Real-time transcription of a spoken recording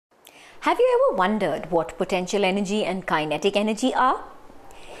Have you ever wondered what potential energy and kinetic energy are?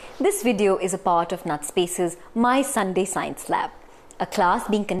 This video is a part of NutSpace's My Sunday Science Lab, a class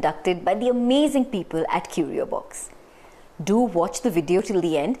being conducted by the amazing people at CurioBox. Do watch the video till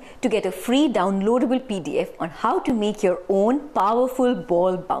the end to get a free downloadable PDF on how to make your own powerful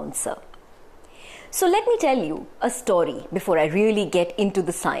ball bouncer. So let me tell you a story before I really get into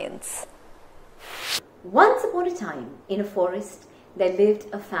the science. Once upon a time, in a forest, there lived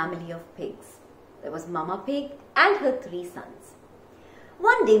a family of pigs. There was Mama Pig and her 3 sons.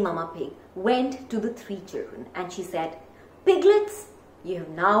 One day Mama Pig went to the 3 children and she said, "Piglets, you have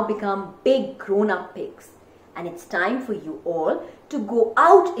now become big grown-up pigs, and it's time for you all to go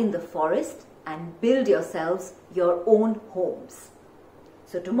out in the forest and build yourselves your own homes.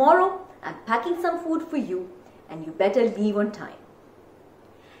 So tomorrow I'm packing some food for you and you better leave on time."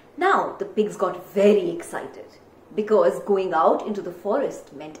 Now the pigs got very excited because going out into the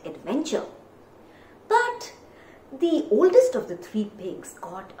forest meant adventure. But the oldest of the 3 pigs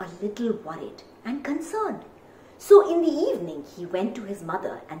got a little worried and concerned. So in the evening he went to his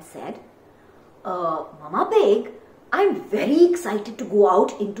mother and said, "Mama Pig, I'm very excited to go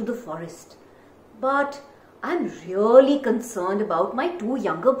out into the forest, but I'm really concerned about my 2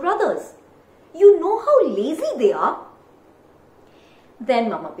 younger brothers. You know how lazy they are." Then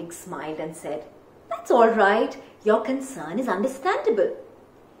Mama Pig smiled and said, "That's all right. Your concern is understandable.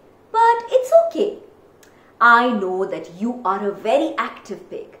 But it's okay. I know that you are a very active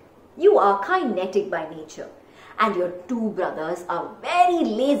pig. You are kinetic by nature. And your 2 brothers are very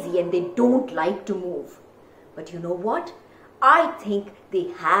lazy and they don't like to move. But you know what? I think they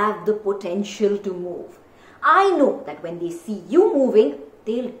have the potential to move. I know that when they see you moving,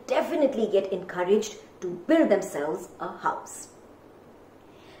 they'll definitely get encouraged to build themselves a house."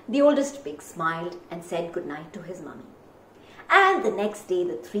 The oldest pig smiled and said goodnight to his mummy. And the next day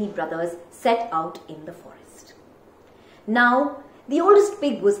the 3 brothers set out in the forest. Now, the oldest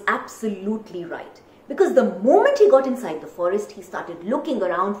pig was absolutely right, because the moment he got inside the forest, he started looking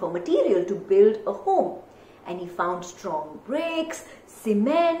around for material to build a home. And he found strong bricks,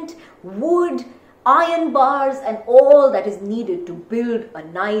 cement, wood, iron bars, and all that is needed to build a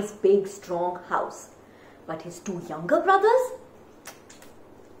nice, big, strong house. But his 2 younger brothers,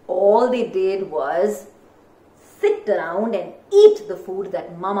 all they did was sit around and eat the food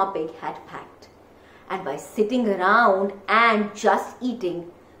that Mama Pig had packed. And by sitting around and just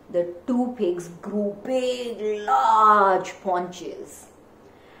eating, the 2 pigs grew big, large paunches.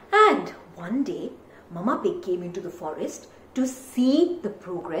 And one day, Mama Pig came into the forest to see the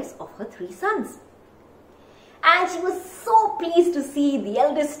progress of her 3 sons. And she was so pleased to see the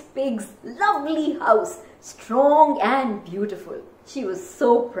eldest pig's lovely house, strong and beautiful. She was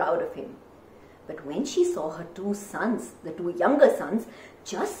so proud of him. But when she saw her 2 sons, the 2 younger sons,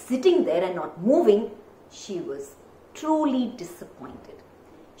 just sitting there and not moving, she was truly disappointed.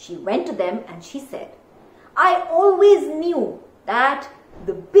 She went to them and she said, "I always knew that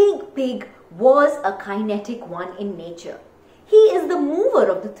the big pig was a kinetic one in nature. He is the mover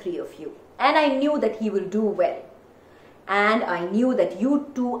of the 3 of you, and I knew that he will do well. And I knew that you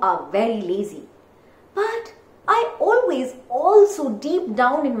 2 are very lazy. But I always also deep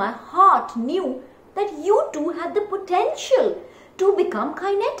down in my heart knew that you 2 had the potential to become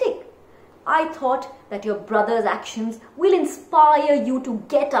kinetic. I thought that your brother's actions will inspire you to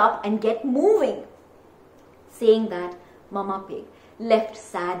get up and get moving." Saying that, Mama Pig left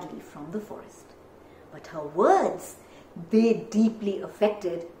sadly from the forest. But her words, they deeply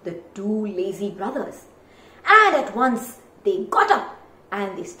affected the 2 lazy brothers. And at once they got up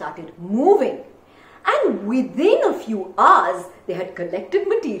and they started moving. And within a few hours, they had collected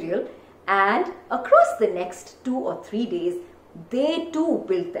material, and across the next 2 or 3 days, they too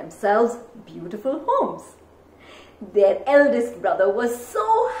built themselves beautiful homes. Their eldest brother was so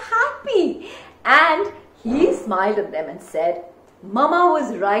happy, and he smiled at them and said, "Mama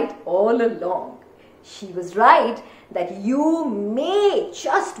was right all along. She was right that you may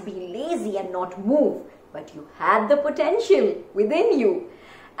just be lazy and not move, but you had the potential within you.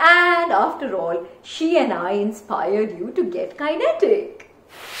 And after all, she and I inspired you to get kinetic."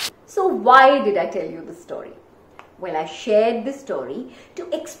 So why did I tell you this story? Well, I shared this story to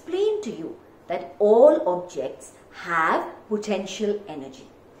explain to you that all objects have potential energy.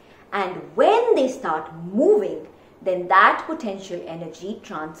 And when they start moving, then that potential energy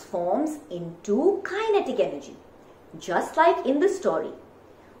transforms into kinetic energy. Just like in the story,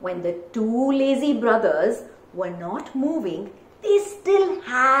 when the 2 lazy brothers were not moving, they still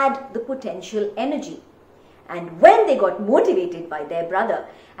had the potential energy. And when they got motivated by their brother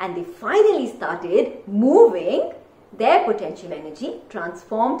and they finally started moving, their potential energy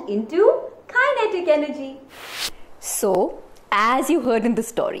transformed into kinetic energy. So, as you heard in the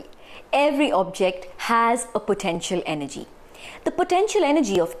story, every object has a potential energy. The potential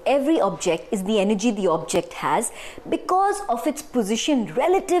energy of every object is the energy the object has because of its position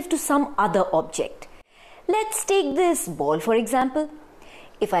relative to some other object. Let's take this ball for example.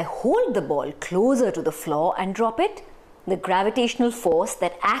 If I hold the ball closer to the floor and drop it, the gravitational force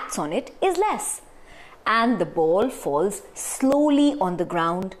that acts on it is less, and the ball falls slowly on the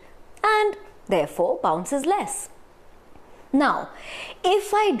ground and therefore bounces less. Now,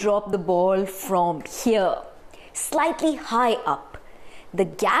 if I drop the ball from here, slightly high up, the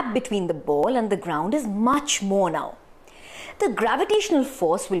gap between the ball and the ground is much more now. The gravitational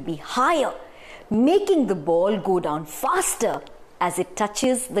force will be higher, making the ball go down faster as it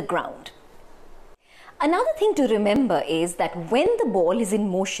touches the ground. Another thing to remember is that when the ball is in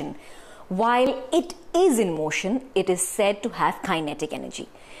motion, while it is in motion, it is said to have kinetic energy,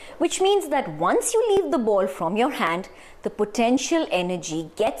 which means that once you leave the ball from your hand, the potential energy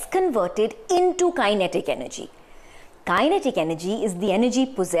gets converted into kinetic energy. Kinetic energy is the energy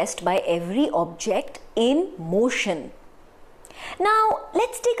possessed by every object in motion. Now,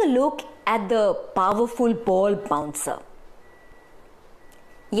 let's take a look at the powerful ball bouncer.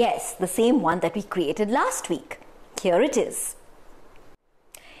 Yes, the same one that we created last week. Here it is.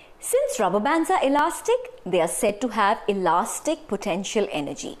 Since rubber bands are elastic, they are said to have elastic potential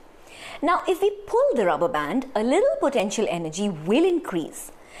energy. Now, if we pull the rubber band, a little potential energy will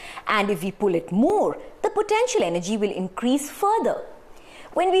increase. And if we pull it more, the potential energy will increase further.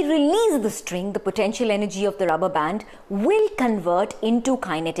 When we release the string, the potential energy of the rubber band will convert into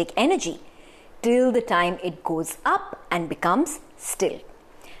kinetic energy till the time it goes up and becomes still.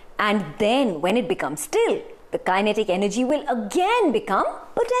 And then when it becomes still, the kinetic energy will again become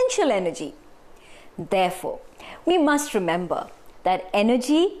potential energy. Therefore, we must remember that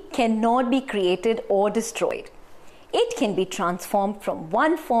energy cannot be created or destroyed. It can be transformed from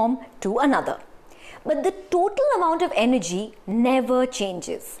one form to another. But the total amount of energy never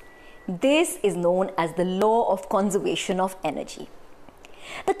changes. This is known as the law of conservation of energy.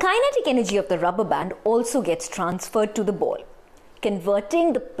 The kinetic energy of the rubber band also gets transferred to the ball,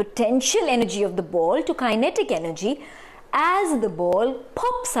 converting the potential energy of the ball to kinetic energy as the ball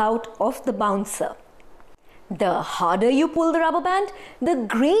pops out of the bouncer. The harder you pull the rubber band, the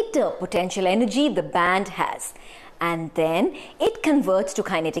greater potential energy the band has. And then it converts to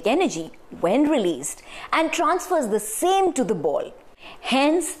kinetic energy when released and transfers the same to the ball.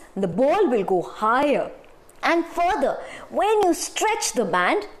 Hence, the ball will go higher and further when you stretch the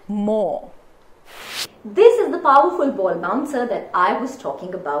band more. This is the powerful ball bouncer that I was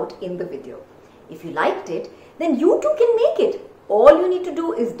talking about in the video. If you liked it, then you too can make it. All you need to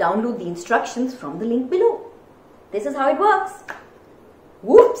do is download the instructions from the link below. This is how it works.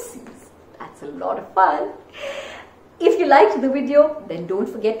 Whoopsies! That's a lot of fun. If you liked the video, then don't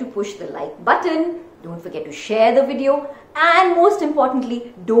forget to push the like button, don't forget to share the video, and most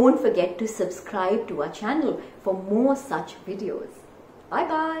importantly, don't forget to subscribe to our channel for more such videos. Bye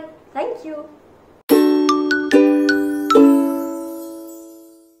bye. Thank you.